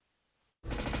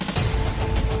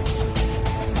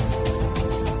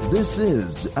This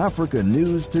is Africa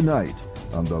News Tonight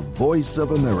on the Voice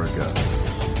of America.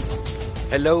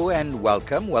 Hello and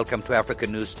welcome. Welcome to Africa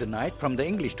News Tonight from the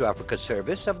English to Africa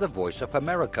service of the Voice of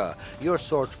America, your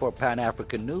source for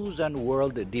Pan-African news and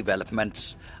world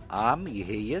developments. I'm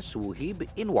Yehiyas Wuhib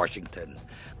in Washington.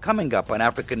 Coming up on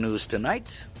Africa News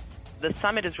Tonight. The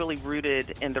summit is really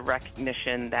rooted in the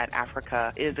recognition that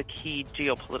Africa is a key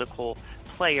geopolitical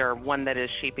player, one that is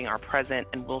shaping our present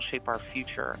and will shape our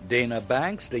future. Dana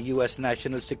Banks, the U.S.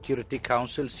 National Security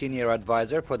Council Senior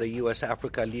Advisor for the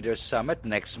U.S.-Africa Leaders Summit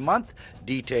next month.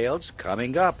 Details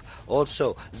coming up.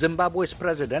 Also, Zimbabwe's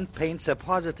president paints a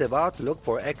positive outlook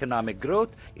for economic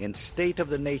growth in State of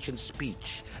the Nation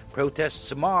speech.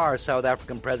 Protests mar South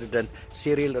African President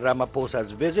Cyril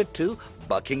Ramaphosa's visit to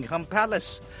Buckingham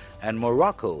Palace. And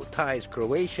Morocco ties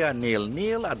Croatia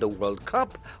 0-0 at the World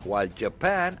Cup, while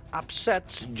Japan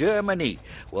upsets Germany.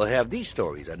 We'll have these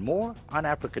stories and more on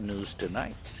African News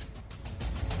Tonight.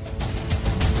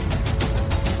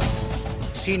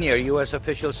 Senior U.S.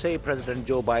 officials say President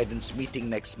Joe Biden's meeting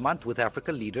next month with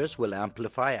African leaders will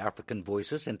amplify African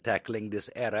voices in tackling this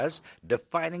era's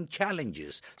defining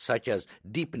challenges, such as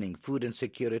deepening food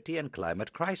insecurity and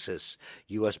climate crisis.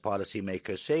 U.S.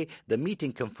 policymakers say the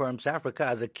meeting confirms Africa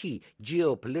as a key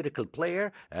geopolitical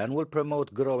player and will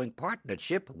promote growing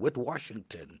partnership with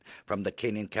Washington. From the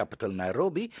Kenyan capital,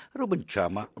 Nairobi, Ruben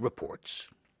Chama reports.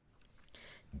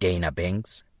 Dana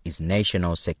Banks is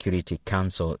National Security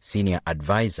Council Senior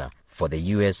Advisor for the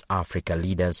U.S.-Africa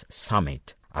Leaders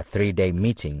Summit, a three-day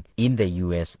meeting in the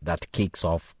U.S. that kicks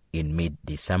off in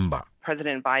mid-December.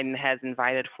 President Biden has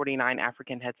invited 49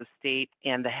 African heads of state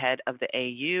and the head of the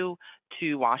AU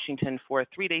to Washington for a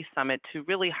three-day summit to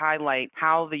really highlight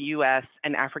how the U.S.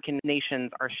 and African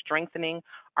nations are strengthening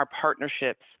our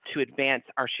partnerships to advance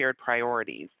our shared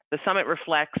priorities. The summit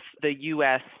reflects the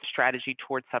U.S. strategy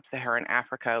towards sub-Saharan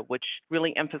Africa, which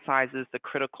really emphasizes the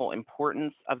critical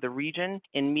importance of the region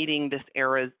in meeting this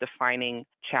era's defining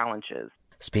challenges.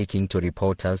 Speaking to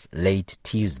reporters late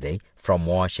Tuesday from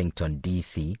Washington,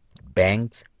 D.C.,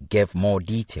 Banks gave more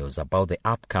details about the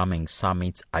upcoming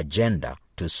summit's agenda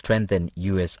to strengthen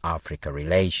U.S.-Africa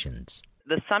relations.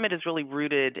 The summit is really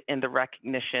rooted in the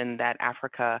recognition that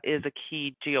Africa is a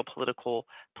key geopolitical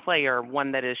player,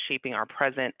 one that is shaping our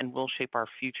present and will shape our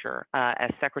future.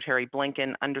 As Secretary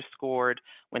Blinken underscored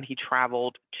when he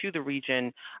traveled to the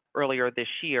region earlier this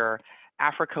year,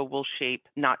 Africa will shape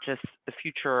not just the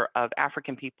future of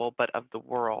African people, but of the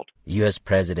world. U.S.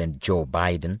 President Joe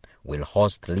Biden will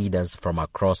host leaders from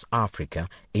across Africa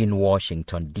in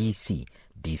Washington, D.C.,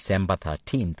 December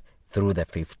 13th through the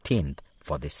 15th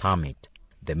for the summit.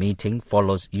 The meeting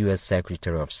follows U.S.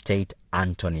 Secretary of State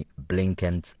Antony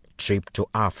Blinken's trip to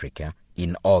Africa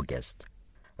in August.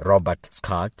 Robert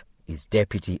Scott is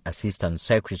Deputy Assistant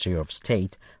Secretary of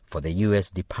State for the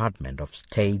U.S. Department of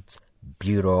State's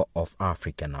Bureau of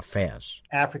African Affairs.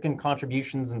 African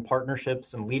contributions and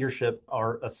partnerships and leadership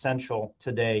are essential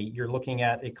today. You're looking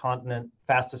at a continent,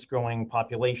 fastest growing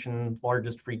population,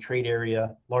 largest free trade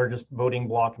area, largest voting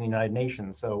bloc in the United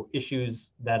Nations. So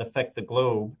issues that affect the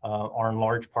globe are in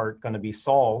large part going to be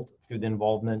solved through the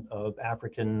involvement of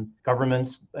African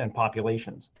governments and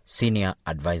populations. Senior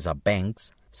Advisor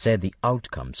Banks said the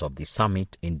outcomes of the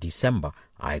summit in December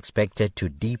are expected to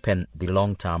deepen the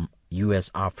long-term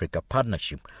U.S.-Africa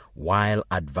partnership while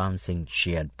advancing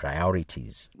shared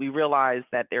priorities. We realize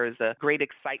that there is a great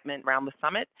excitement around the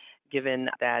summit, given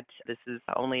that this is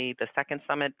only the second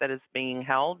summit that is being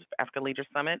held, Africa Leaders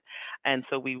Summit, and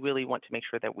so we really want to make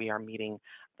sure that we are meeting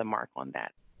the mark on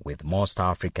that. With most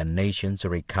African nations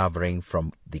recovering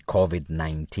from the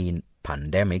COVID-19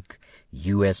 pandemic,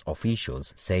 U.S.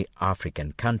 officials say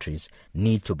African countries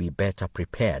need to be better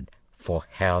prepared for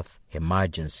health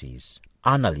emergencies.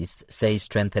 Analysts say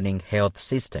strengthening health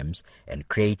systems and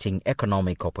creating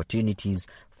economic opportunities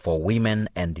for women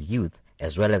and youth,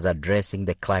 as well as addressing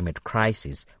the climate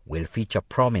crisis, will feature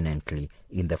prominently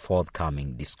in the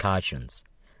forthcoming discussions.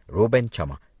 Ruben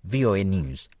Chama, VOA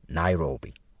News,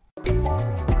 Nairobi.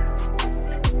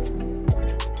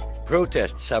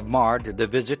 Protests have marred the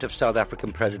visit of South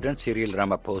African President Cyril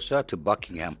Ramaphosa to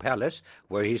Buckingham Palace,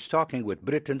 where he's talking with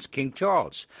Britain's King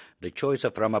Charles. The choice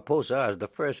of Ramaphosa as the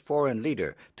first foreign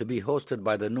leader to be hosted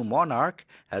by the new monarch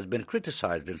has been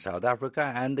criticized in South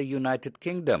Africa and the United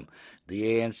Kingdom.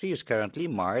 The ANC is currently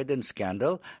mired in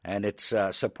scandal, and its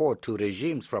support to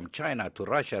regimes from China to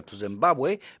Russia to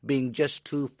Zimbabwe being just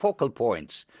two focal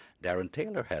points. Darren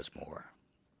Taylor has more.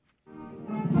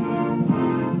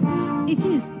 It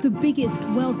is the biggest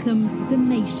welcome the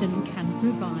nation can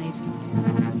provide.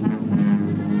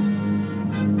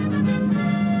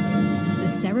 The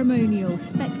ceremonial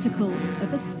spectacle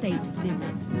of a state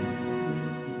visit.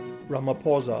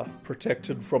 Ramaphosa,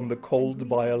 protected from the cold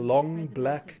by a long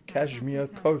black cashmere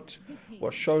coat,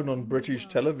 was shown on British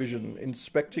television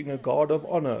inspecting a guard of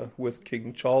honour with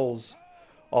King Charles.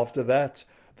 After that,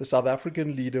 the South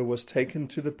African leader was taken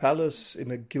to the palace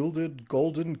in a gilded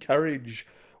golden carriage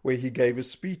where he gave a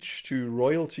speech to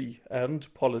royalty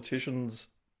and politicians.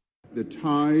 The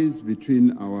ties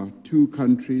between our two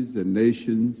countries and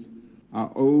nations are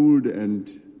old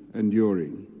and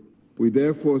enduring. We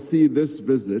therefore see this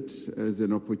visit as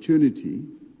an opportunity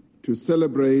to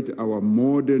celebrate our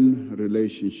modern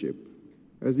relationship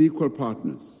as equal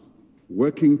partners,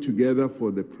 working together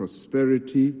for the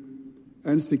prosperity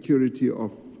and security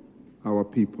of our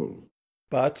people.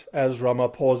 But as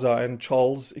Ramaphosa and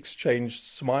Charles exchanged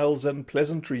smiles and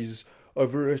pleasantries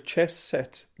over a chess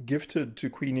set gifted to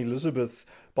Queen Elizabeth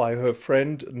by her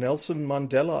friend Nelson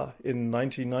Mandela in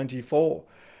 1994,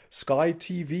 Sky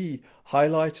TV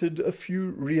highlighted a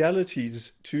few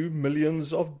realities to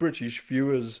millions of British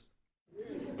viewers.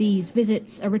 These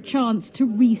visits are a chance to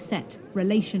reset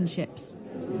relationships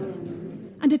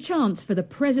and a chance for the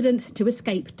president to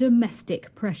escape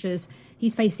domestic pressures.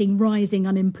 He's facing rising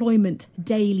unemployment,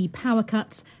 daily power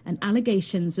cuts and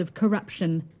allegations of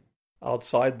corruption.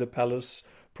 Outside the palace,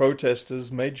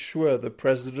 protesters made sure the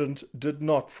president did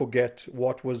not forget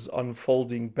what was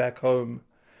unfolding back home.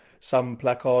 Some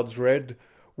placards read,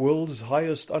 "World's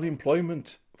highest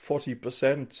unemployment,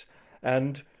 40%,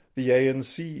 and the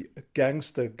ANC,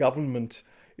 gangster government,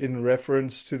 in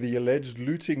reference to the alleged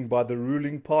looting by the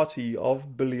ruling party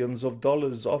of billions of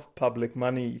dollars of public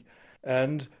money,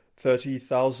 and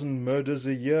 30,000 murders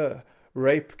a year,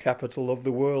 rape capital of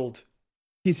the world.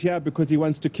 He's here because he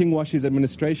wants to kingwash his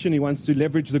administration. He wants to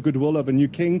leverage the goodwill of a new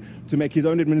king to make his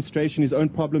own administration, his own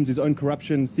problems, his own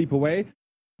corruption seep away.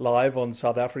 Live on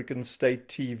South African state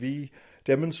TV,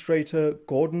 demonstrator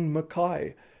Gordon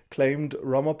Mackay claimed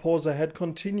Ramaphosa had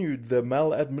continued the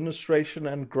maladministration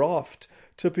and graft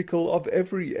typical of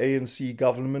every ANC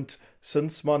government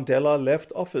since Mandela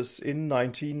left office in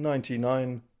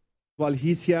 1999. While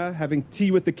he's here having tea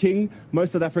with the king,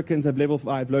 most South Africans have level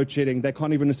 5 load shedding. They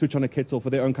can't even switch on a kettle for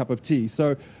their own cup of tea.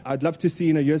 So I'd love to see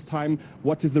in a year's time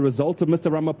what is the result of Mr.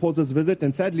 Ramaphosa's visit.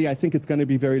 And sadly, I think it's going to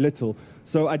be very little.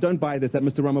 So I don't buy this, that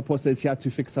Mr. Ramaphosa is here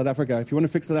to fix South Africa. If you want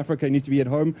to fix South Africa, you need to be at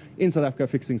home in South Africa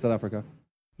fixing South Africa.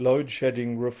 Load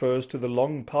shedding refers to the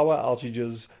long power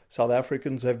outages South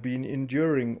Africans have been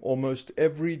enduring almost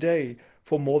every day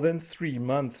for more than 3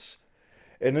 months.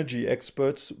 Energy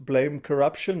experts blame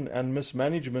corruption and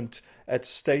mismanagement at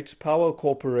State Power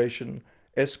Corporation,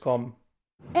 Eskom.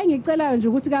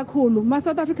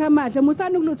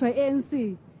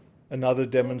 Another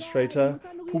demonstrator,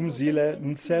 Phumzile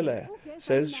Nsele,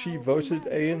 says she voted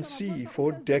ANC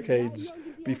for decades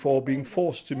before being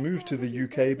forced to move to the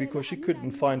UK because she couldn't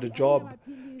find a job.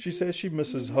 She says she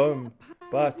misses home,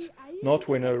 but not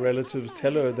when her relatives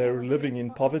tell her they're living in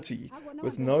poverty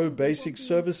with no basic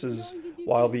services,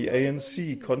 while the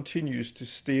ANC continues to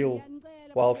steal.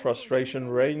 While frustration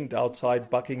reigned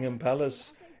outside Buckingham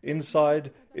Palace,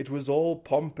 inside it was all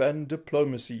pomp and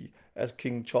diplomacy as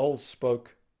King Charles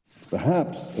spoke.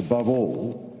 Perhaps, above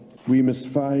all, we must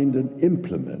find and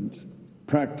implement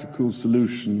practical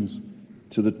solutions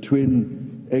to the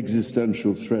twin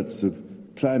existential threats of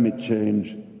climate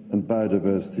change and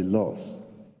biodiversity loss.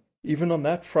 Even on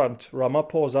that front,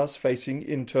 Ramaphosa's facing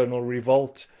internal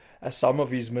revolt, as some of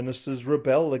his ministers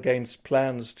rebel against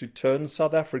plans to turn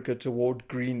South Africa toward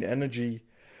green energy.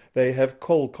 They have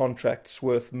coal contracts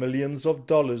worth millions of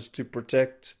dollars to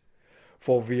protect.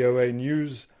 For VOA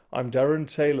News, I'm Darren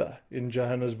Taylor in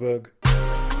Johannesburg.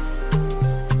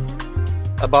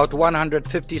 About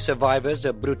 150 survivors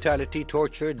of brutality,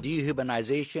 torture,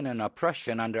 dehumanization and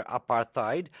oppression under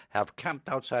apartheid have camped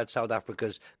outside South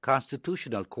Africa's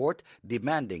Constitutional Court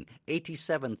demanding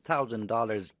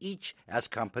 $87,000 each as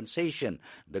compensation.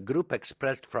 The group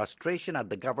expressed frustration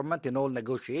at the government in all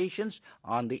negotiations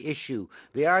on the issue.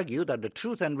 They argue that the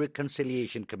Truth and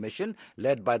Reconciliation Commission,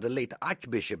 led by the late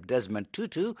Archbishop Desmond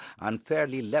Tutu,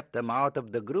 unfairly left them out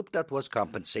of the group that was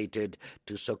compensated.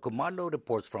 Tuso Kumalo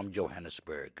reports from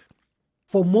Johannesburg.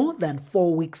 For more than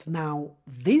 4 weeks now,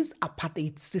 these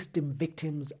apartheid system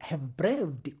victims have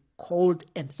braved cold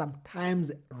and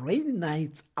sometimes rainy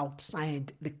nights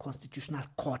outside the Constitutional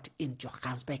Court in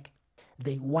Johannesburg.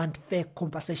 They want fair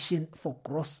compensation for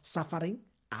gross suffering,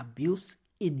 abuse,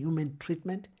 inhuman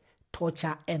treatment,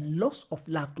 torture and loss of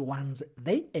loved ones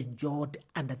they endured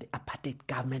under the apartheid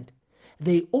government.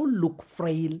 They all look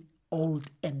frail,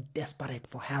 old and desperate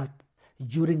for help.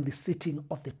 During the sitting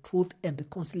of the Truth and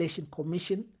Reconciliation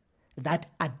Commission, that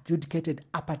adjudicated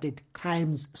apartheid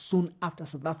crimes soon after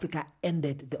South Africa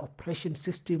ended the oppression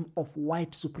system of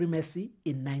white supremacy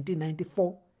in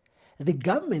 1994, the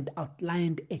government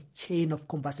outlined a chain of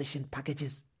compensation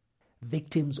packages.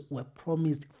 Victims were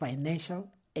promised financial,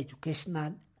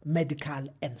 educational, medical,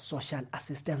 and social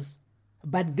assistance.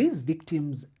 But these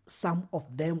victims, some of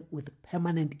them with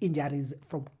permanent injuries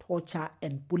from torture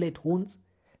and bullet wounds,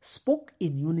 spoke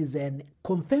in unison,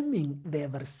 confirming they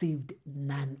have received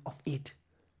none of it.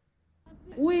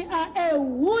 We are a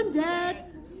wounded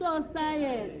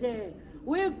society.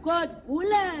 We've got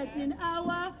bullets in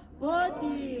our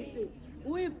bodies.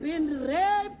 We've been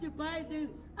raped by these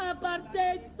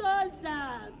apartheid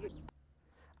soldiers.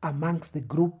 Amongst the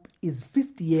group is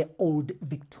 50-year-old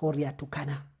Victoria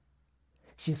Tukana.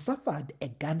 She suffered a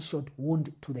gunshot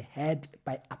wound to the head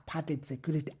by apartheid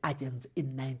security agents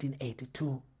in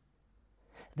 1982.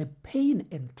 The pain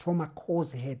and trauma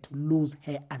caused her to lose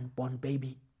her unborn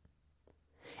baby.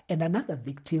 And another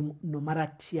victim,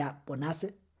 Nomaratia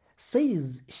Bonase,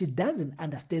 says she doesn't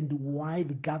understand why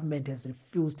the government has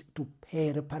refused to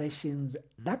pay reparations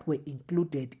that were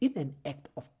included in an act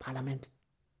of parliament.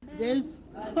 They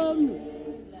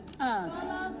promised us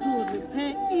to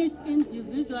repay each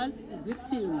individual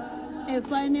victim a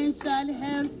financial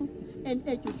help, an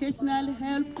educational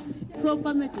help,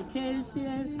 proper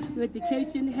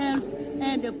medication help,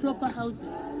 and a proper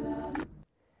housing.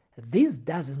 These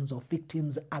dozens of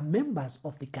victims are members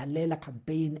of the Galela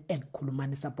Campaign and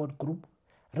Kulumani Support Group,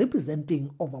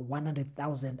 representing over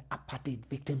 100,000 apartheid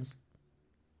victims.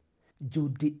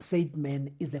 Judy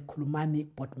Seidman is a Kulumani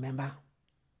board member.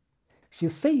 She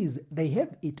says they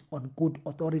have it on good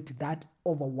authority that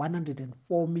over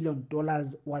 $104 million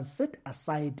was set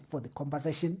aside for the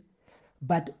compensation,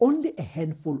 but only a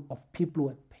handful of people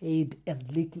were paid as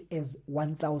little as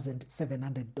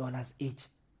 $1,700 each.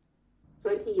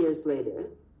 20 years later,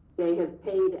 they have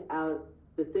paid out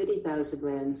the 30,000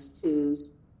 rands to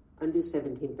under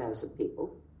 17,000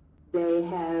 people. They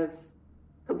have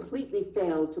completely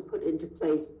failed to put into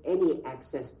place any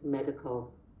access to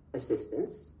medical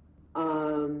assistance.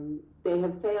 They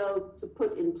have failed to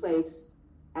put in place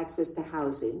access to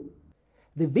housing.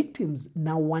 The victims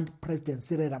now want President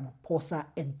Cyril Ramaphosa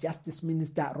and Justice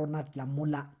Minister Ronald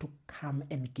Lamola to come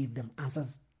and give them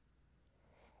answers.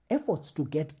 Efforts to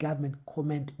get government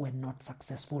comment were not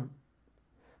successful.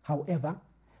 However,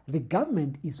 the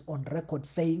government is on record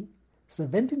saying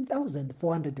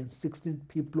 17,416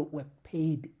 people were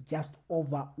paid just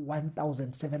over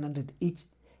 1,700 each,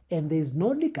 and there is no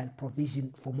legal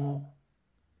provision for more.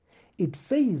 It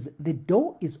says the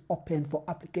door is open for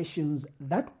applications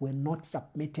that were not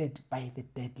submitted by the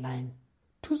deadline.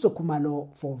 Thuso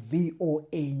Khumalo for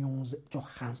VOA News,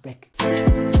 Johannesburg.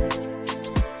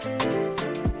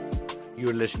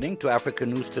 You're listening to Africa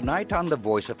News Tonight on the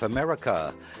Voice of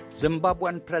America.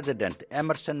 Zimbabwean President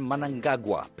Emmerson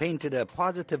Mnangagwa painted a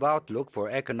positive outlook for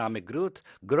economic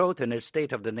growth in his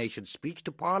State of the Nation speech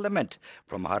to Parliament.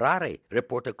 From Harare,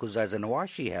 reporter Kuzaza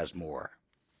Nawashi has more.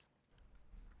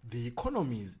 The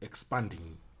economy is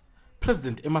expanding,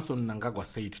 President Emmerson Mnangagwa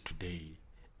said today,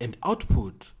 and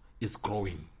output is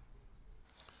growing.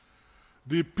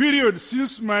 The period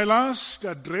since my last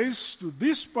address to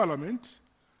this Parliament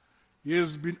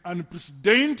has been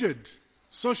unprecedented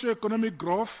socio-economic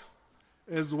growth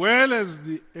as well as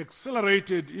the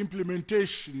accelerated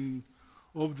implementation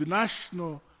of the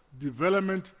National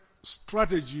Development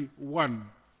Strategy 1.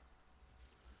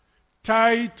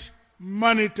 Tight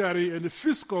monetary and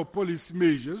fiscal policy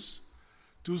measures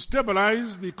to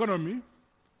stabilize the economy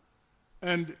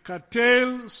and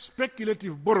curtail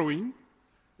speculative borrowing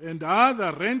and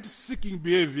other rent-seeking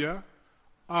behavior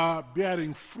are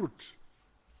bearing fruit.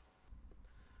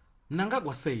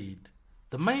 Mnangagwa said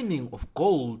the mining of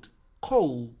gold,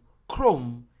 coal,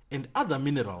 chrome, and other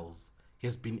minerals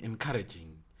has been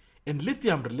encouraging, and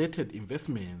lithium-related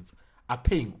investments are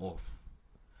paying off.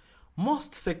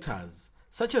 Most sectors,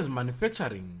 such as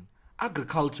manufacturing,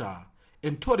 agriculture,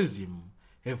 and tourism,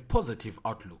 have positive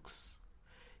outlooks.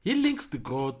 He links the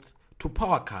growth to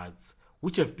power cuts,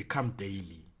 which have become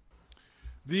daily.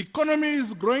 The economy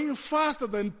is growing faster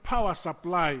than power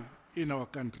supply in our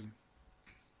country.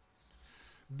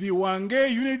 The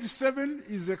Hwange Unit 7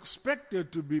 is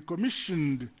expected to be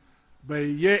commissioned by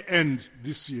year-end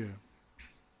this year.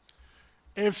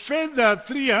 A further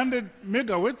 300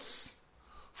 megawatts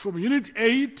from Unit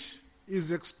 8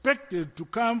 is expected to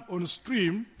come on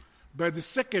stream by the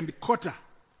second quarter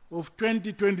of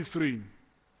 2023.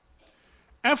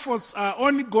 Efforts are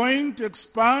ongoing to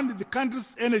expand the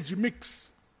country's energy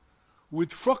mix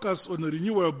with focus on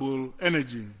renewable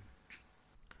energy.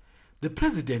 The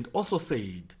president also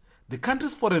said the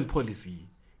country's foreign policy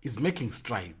is making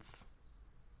strides.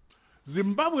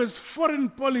 Zimbabwe's foreign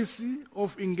policy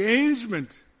of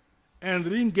engagement and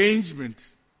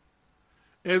re-engagement,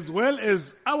 as well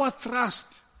as our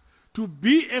thrust to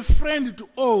be a friend to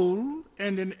all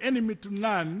and an enemy to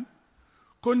none,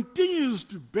 continues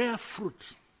to bear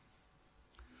fruit.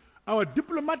 Our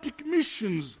diplomatic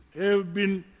missions have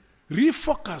been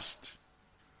refocused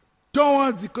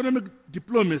towards economic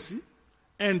diplomacy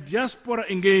and diaspora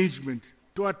engagement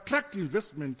to attract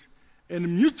investment and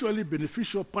mutually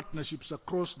beneficial partnerships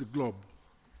across the globe.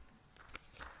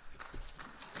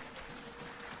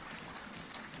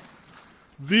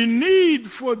 The need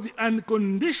for the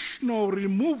unconditional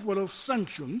removal of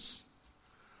sanctions,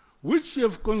 which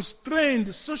have constrained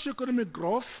socioeconomic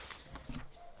growth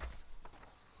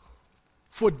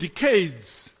for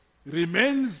decades,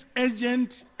 remains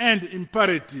urgent and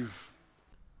imperative.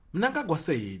 Mnangagwa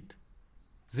said,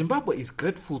 Zimbabwe is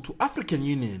grateful to African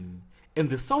Union and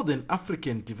the Southern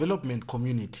African Development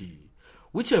Community,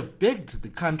 which have begged the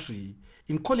country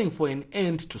in calling for an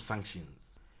end to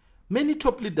sanctions. Many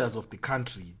top leaders of the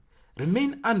country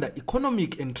remain under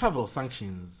economic and travel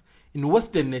sanctions in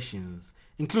Western nations,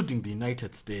 including the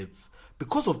United States,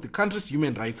 because of the country's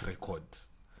human rights record.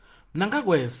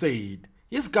 Mnangagwa has said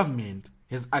his government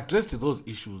has addressed those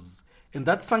issues and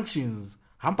that sanctions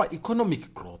hamper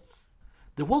economic growth.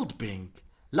 The World Bank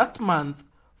last month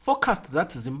forecast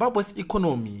that Zimbabwe's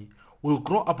economy will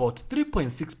grow about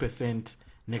 3.6%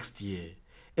 next year,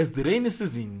 as the rainy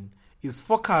season is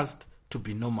forecast to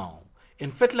be normal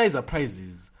and fertilizer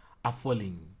prices are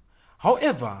falling.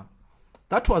 However,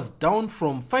 that was down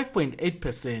from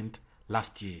 5.8%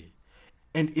 last year.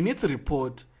 And in its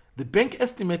report, the bank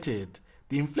estimated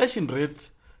the inflation rate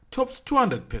tops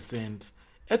 200%.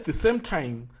 At the same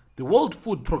time, the World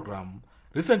Food Programme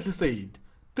recently said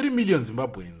 3 million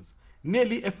Zimbabweans,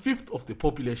 nearly a fifth of the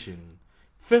population,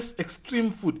 face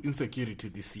extreme food insecurity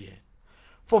this year.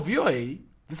 For VOA,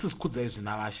 this is Kudzai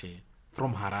Zvinavashe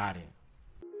from Harare.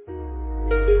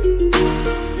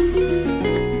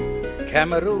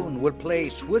 Cameroon will play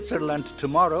Switzerland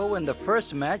tomorrow in the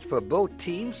first match for both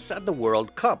teams at the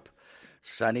World Cup.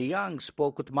 Sunny Young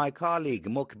spoke with my colleague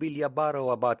Mokbilia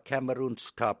Barrow about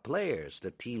Cameroon's top players,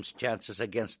 the team's chances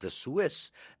against the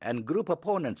Swiss and group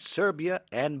opponents Serbia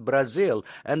and Brazil,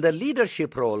 and the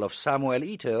leadership role of Samuel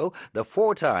Eto'o, the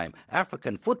four-time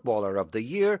African Footballer of the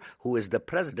Year, who is the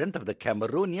president of the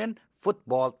Cameroonian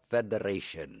Football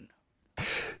Federation.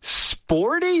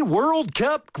 Sporty World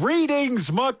Cup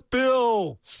greetings,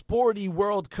 Mukbil. Sporty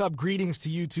World Cup greetings to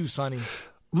you too, Sonny.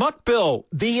 Mukbil,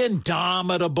 the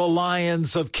indomitable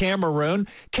Lions of Cameroon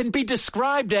can be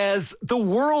described as the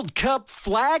World Cup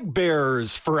flag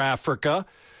bearers for Africa.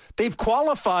 They've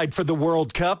qualified for the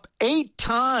World Cup 8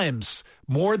 times,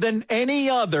 more than any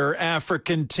other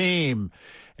African team.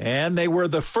 And they were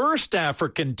the first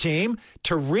African team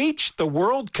to reach the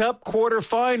World Cup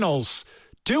quarterfinals,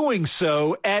 doing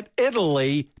so at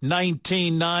Italy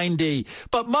 1990.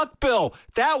 But Mukbil,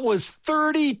 that was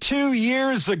 32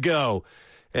 years ago.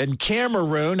 And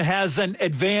Cameroon hasn't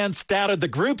advanced out of the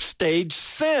group stage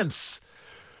since.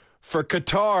 For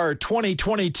Qatar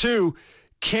 2022,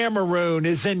 Cameroon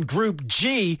is in Group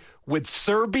G with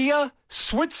Serbia,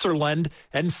 Switzerland,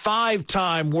 and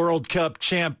 5-time World Cup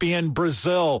champion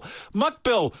Brazil.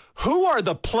 Mukbil, who are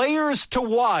the players to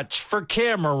watch for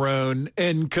Cameroon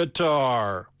in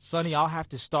Qatar? Sonny, I'll have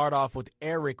to start off with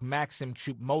Eric Maxim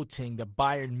Choupo-Moting, the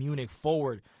Bayern Munich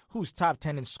forward, who's top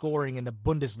 10 in scoring in the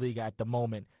Bundesliga at the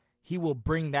moment. He will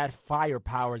bring that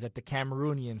firepower that the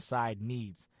Cameroonian side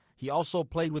needs. He also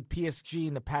played with PSG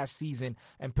in the past season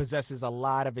and possesses a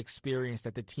lot of experience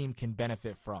that the team can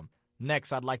benefit from.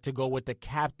 Next, I'd like to go with the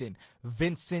captain,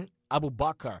 Vincent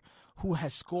Aboubakar, who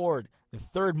has scored the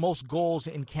third most goals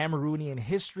in Cameroonian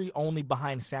history, only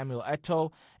behind Samuel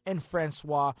Eto'o and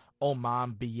Francois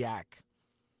Oman Biak.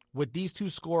 With these two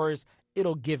scorers,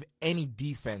 it'll give any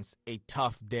defense a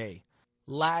tough day.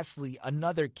 Lastly,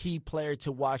 another key player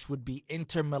to watch would be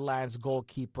Inter Milan's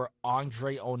goalkeeper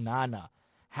Andre Onana.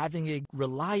 Having a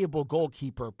reliable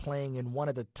goalkeeper playing in one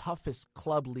of the toughest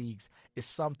club leagues is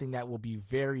something that will be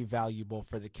very valuable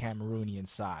for the Cameroonian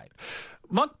side.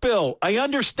 Mukbil, I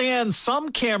understand some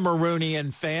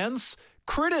Cameroonian fans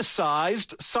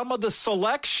criticized some of the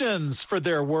selections for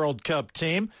their World Cup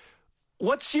team.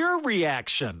 What's your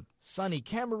reaction? Sonny,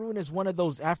 Cameroon is one of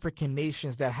those African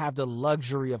nations that have the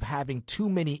luxury of having too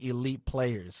many elite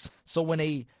players. So when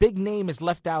a big name is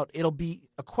left out, it'll be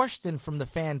a question from the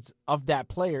fans of that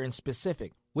player in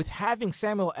specific. With having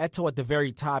Samuel Eto'o at the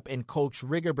very top and Coach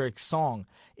Rigobert Song,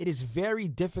 it is very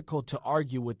difficult to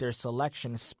argue with their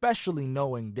selection, especially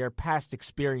knowing their past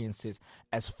experiences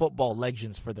as football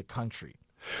legends for the country.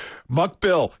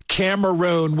 Mukbil,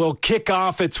 Cameroon will kick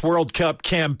off its World Cup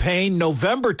campaign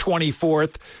November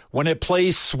 24th when it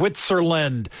plays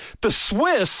Switzerland. The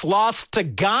Swiss lost to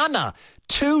Ghana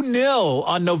 2-0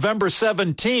 on November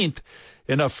 17th.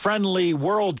 In a friendly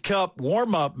World Cup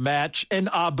warm-up match in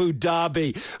Abu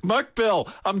Dhabi. Mukbil,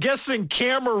 I'm guessing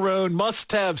Cameroon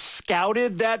must have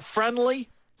scouted that friendly?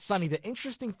 Sonny, the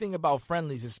interesting thing about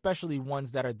friendlies, especially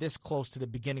ones that are this close to the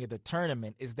beginning of the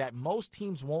tournament, is that most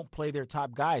teams won't play their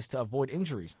top guys to avoid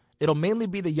injuries. It'll mainly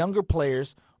be the younger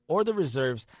players or the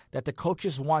reserves that the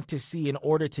coaches want to see in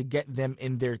order to get them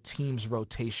in their team's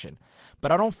rotation.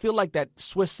 But I don't feel like that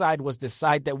Swiss side was the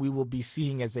side that we will be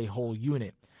seeing as a whole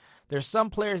unit. There's some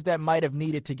players that might have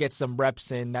needed to get some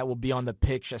reps in that will be on the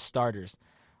pitch as starters.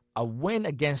 A win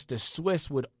against the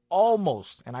Swiss would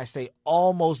almost, and I say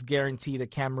almost, guarantee the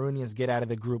Cameroonians get out of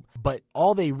the group, but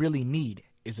all they really need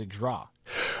is a draw.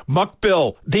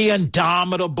 Mukbil, the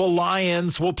indomitable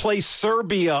Lions will play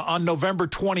Serbia on November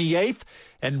 28th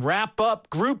and wrap up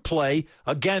group play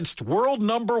against world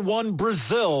number 1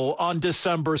 Brazil on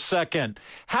December 2nd.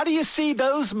 How do you see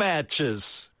those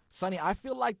matches? Sonny, I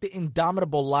feel like the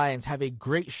indomitable Lions have a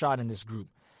great shot in this group.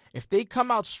 If they come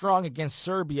out strong against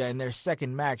Serbia in their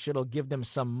second match, it'll give them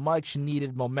some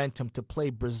much-needed momentum to play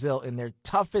Brazil in their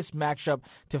toughest matchup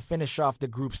to finish off the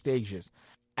group stages.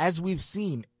 As we've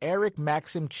seen, Eric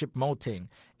Maxim Choupo-Moting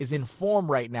is in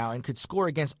form right now and could score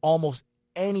against almost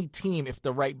any team if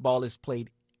the right ball is played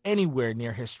anywhere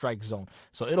near his strike zone.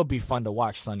 So it'll be fun to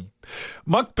watch, Sonny.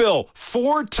 Mukbil,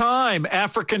 4-time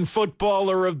African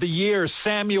Footballer of the Year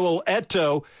Samuel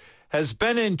Eto'o has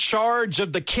been in charge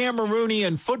of the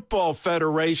Cameroonian Football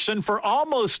Federation for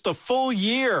almost a full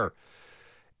year.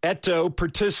 Eto'o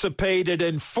participated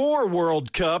in 4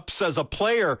 World Cups as a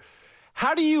player.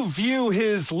 How do you view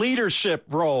his leadership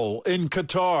role in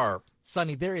Qatar?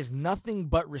 Sonny, there is nothing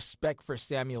but respect for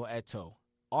Samuel Eto'o.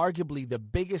 Arguably the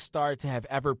biggest star to have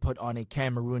ever put on a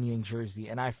Cameroonian jersey,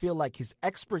 and I feel like his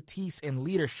expertise and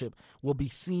leadership will be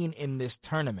seen in this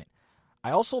tournament.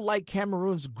 I also like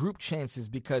Cameroon's group chances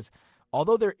because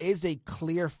although there is a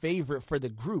clear favorite for the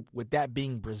group, with that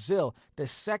being Brazil, the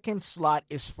second slot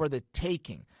is for the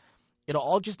taking. It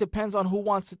all just depends on who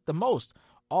wants it the most.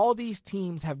 All these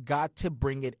teams have got to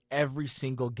bring it every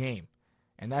single game.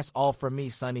 And that's all from me,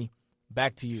 Sonny.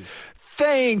 Back to you.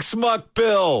 Thanks,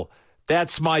 Mukbil.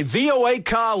 That's my VOA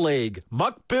colleague,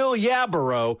 Mukbil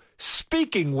Yabaro,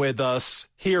 speaking with us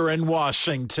here in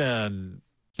Washington.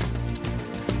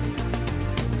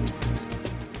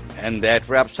 And that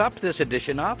wraps up this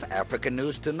edition of African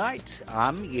News Tonight.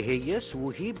 I'm Yehiyas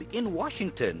Wuhib in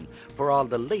Washington. For all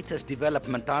the latest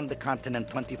development on the continent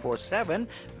 24/7,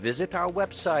 visit our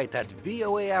website at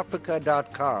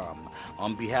voaafrica.com.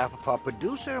 On behalf of our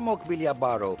producer, Mukbil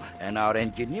Yabaro, and our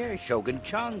engineer, Shogun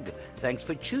Chung, thanks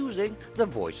for choosing the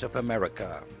Voice of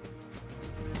America.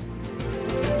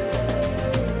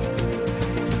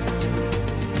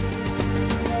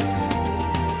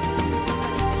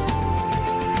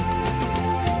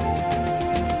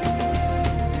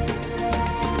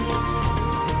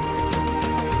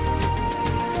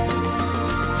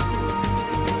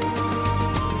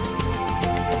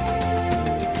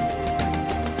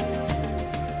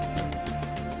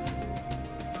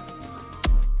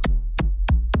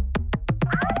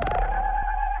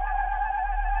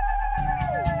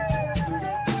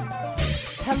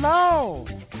 Hello,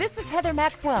 this is Heather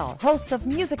Maxwell, host of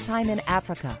Music Time in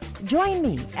Africa. Join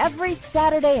me every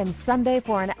Saturday and Sunday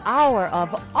for an hour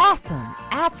of awesome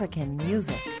African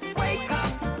music. Wake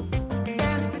up,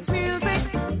 dance this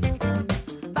music.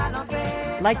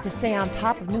 Like to stay on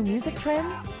top of new music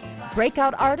trends?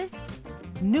 Breakout artists?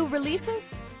 New releases?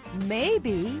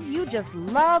 Maybe you just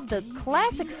love the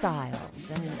classic styles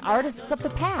and artists of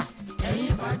the past.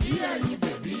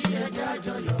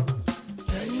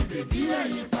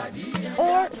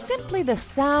 Or simply the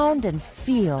sound and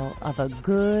feel of a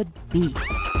good beat.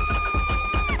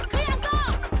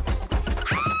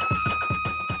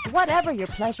 Whatever your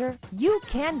pleasure, you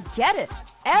can get it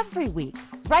every week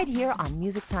right here on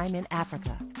Music Time in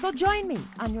Africa. So join me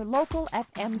on your local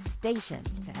FM station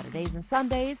Saturdays and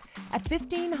Sundays at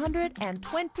 1500 and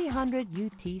 2000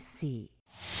 UTC.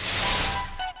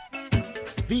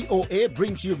 VOA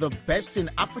brings you the best in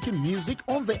African music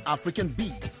on the African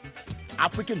beat.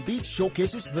 African Beat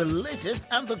showcases the latest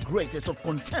and the greatest of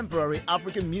contemporary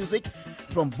African music,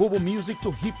 from Bobo music to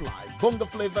hip life, bongo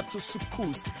flavor to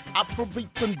soukous,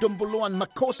 Afrobeat to ndombolo and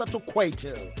makossa to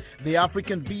kwaito. The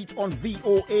African Beat on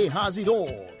VOA has it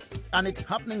all. And it's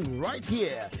happening right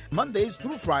here, Mondays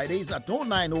through Fridays at 09:00